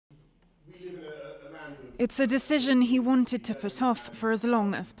It's a decision he wanted to put off for as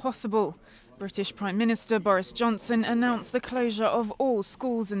long as possible. British Prime Minister Boris Johnson announced the closure of all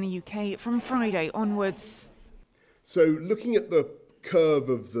schools in the UK from Friday onwards. So looking at the curve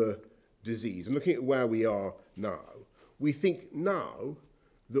of the disease and looking at where we are now, we think now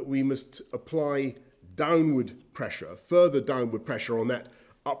that we must apply downward pressure, further downward pressure on that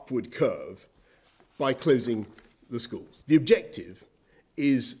upward curve by closing the schools. The objective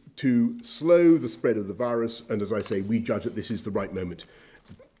is to slow the spread of the virus, and as I say, we judge that this is the right moment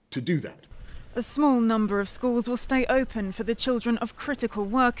to do that. A small number of schools will stay open for the children of critical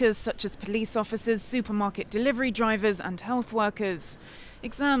workers such as police officers, supermarket delivery drivers and health workers.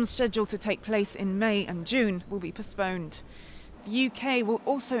 Exams scheduled to take place in May and June will be postponed. The UK will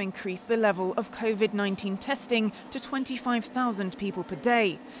also increase the level of COVID-19 testing to 25,000 people per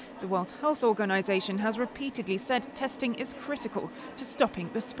day. The World Health Organization has repeatedly said testing is critical to stopping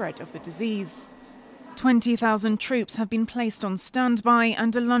the spread of the disease. 20,000 troops have been placed on standby,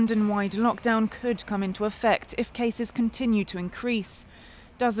 and a London-wide lockdown could come into effect if cases continue to increase.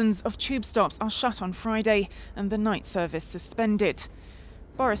 Dozens of tube stops are shut on Friday and the night service suspended.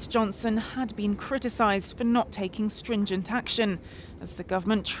 Boris Johnson had been criticised for not taking stringent action, as the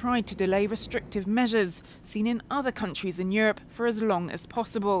government tried to delay restrictive measures seen in other countries in Europe for as long as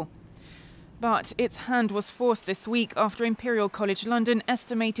possible. But its hand was forced this week after Imperial College London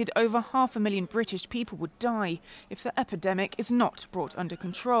estimated over 500,000 British people would die if the epidemic is not brought under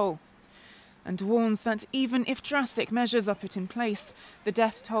control, and warns that even if drastic measures are put in place, the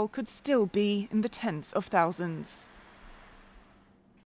death toll could still be in the tens of thousands.